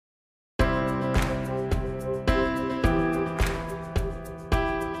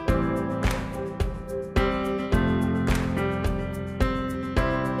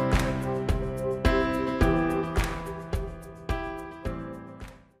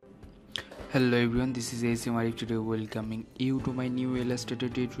Hello everyone, this is ASM Arif. Today welcoming you to my new Illustrator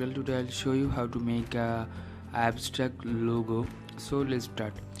tutorial. Today I'll show you how to make a abstract logo. So let's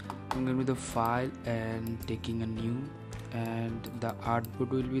start. I'm going to the file and taking a new, and the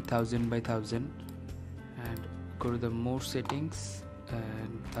artboard will be 1000 by 1000, and go to the more settings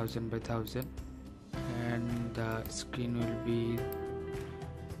and 1000 by 1000, and the screen will be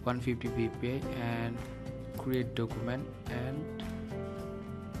 150 ppi, and create document, and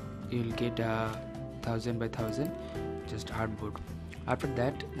you'll get a 1000 by 1000 just artboard. After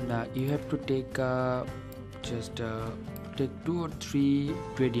that you have to take take 2 or 3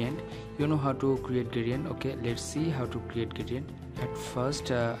 gradient. You know how to create gradient. Okay, let's see how to create gradient. At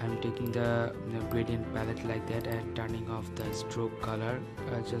first I'm taking the gradient palette like that and turning off the stroke color.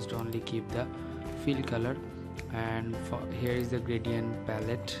 Just only keep the fill color, and here is the gradient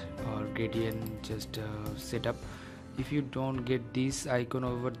palette or gradient just setup. If you don't get this icon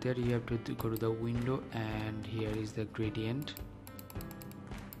over there, you have to go to the window, and here is the gradient,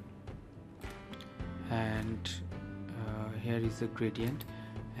 and here is the gradient,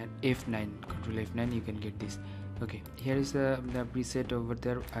 and F9, control F9, you can get this. Okay, here is the preset over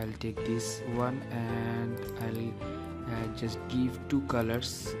there. I'll take this one, and I'll just give 2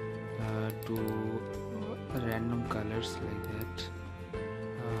 colors to random colors like that.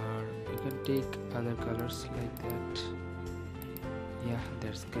 You can take other colors like that. Yeah,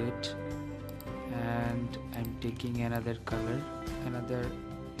 that's good. And I'm taking another color, another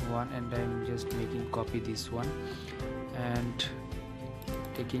one, and I'm just making copy this one, and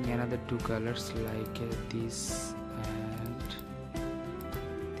taking another 2 colors like this and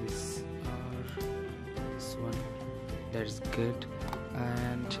this, or this one. That's good.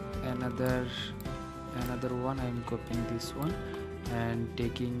 And another one, I'm copying this one and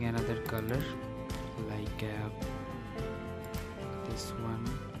taking another color like this one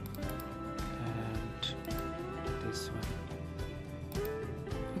and this one.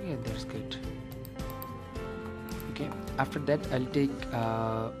 Okay, that's good. Okay, after that I'll take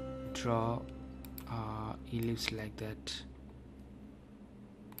draw ellipse like that.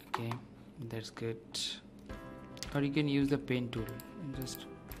 Okay, that's good. Or you can use the pen tool and just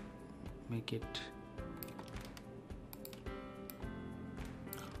make it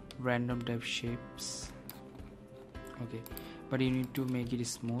random type shapes. Okay, but you need to make it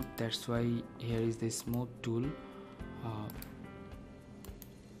smooth. That's why here is the smooth tool,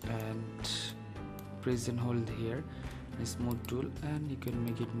 and press and hold here the smooth tool, and you can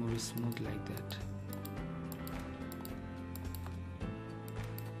make it more smooth like that.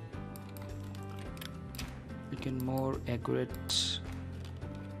 You can more accurate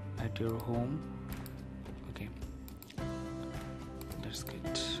at your home. Okay, that's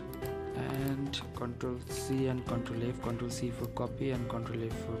good. And Control C and Control F, Control C for copy and Control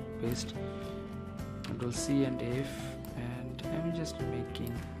F for paste. Control C and F, and I'm just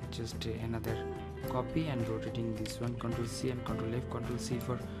making just another copy and rotating this one. Control C and Control F, Control C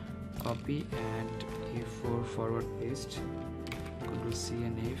for copy and F for forward paste. Control C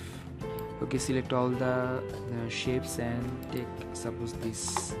and F. Okay, select all the shapes and take suppose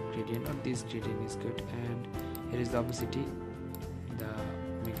this gradient, or this gradient is good, and here is the opacity.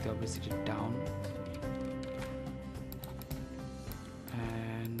 Make the opacity down,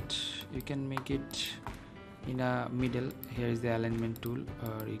 and you can make it in a middle. Here is the alignment tool,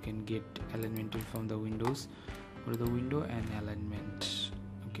 or you can get alignment tool from the windows. Go to the window and alignment.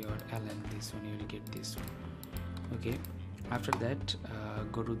 Okay, or align this one, you will get this one. Okay, after that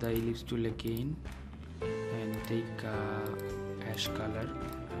go to the ellipse tool again and take ash color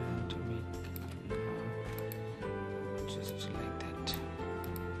and make just like that.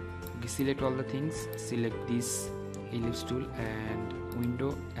 Okay, select all the things, select this ellipse tool and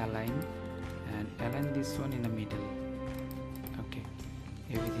window, align, and align this one in the middle. Okay,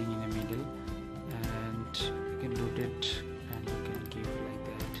 everything in the middle, and you can rotate and you can give like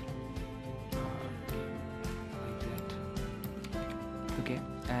that. Okay, like that. Okay,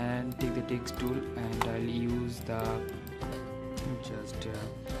 and take the text tool, and I'll use the just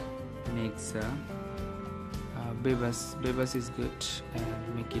makes Behance is good,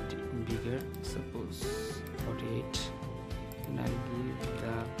 and make it bigger, suppose 48, and I'll give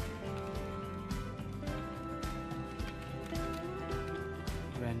the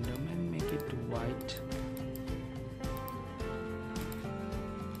random and make it white,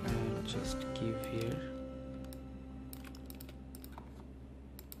 and just give here,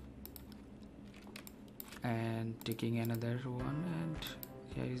 and taking another one, and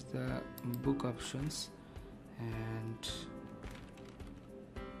here is the book options and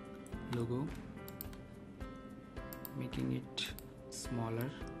logo, making it smaller,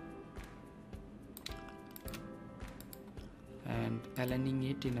 and aligning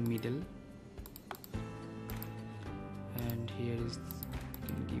it in the middle. And here is, you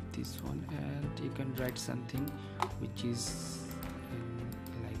can give this one, and you can write something which is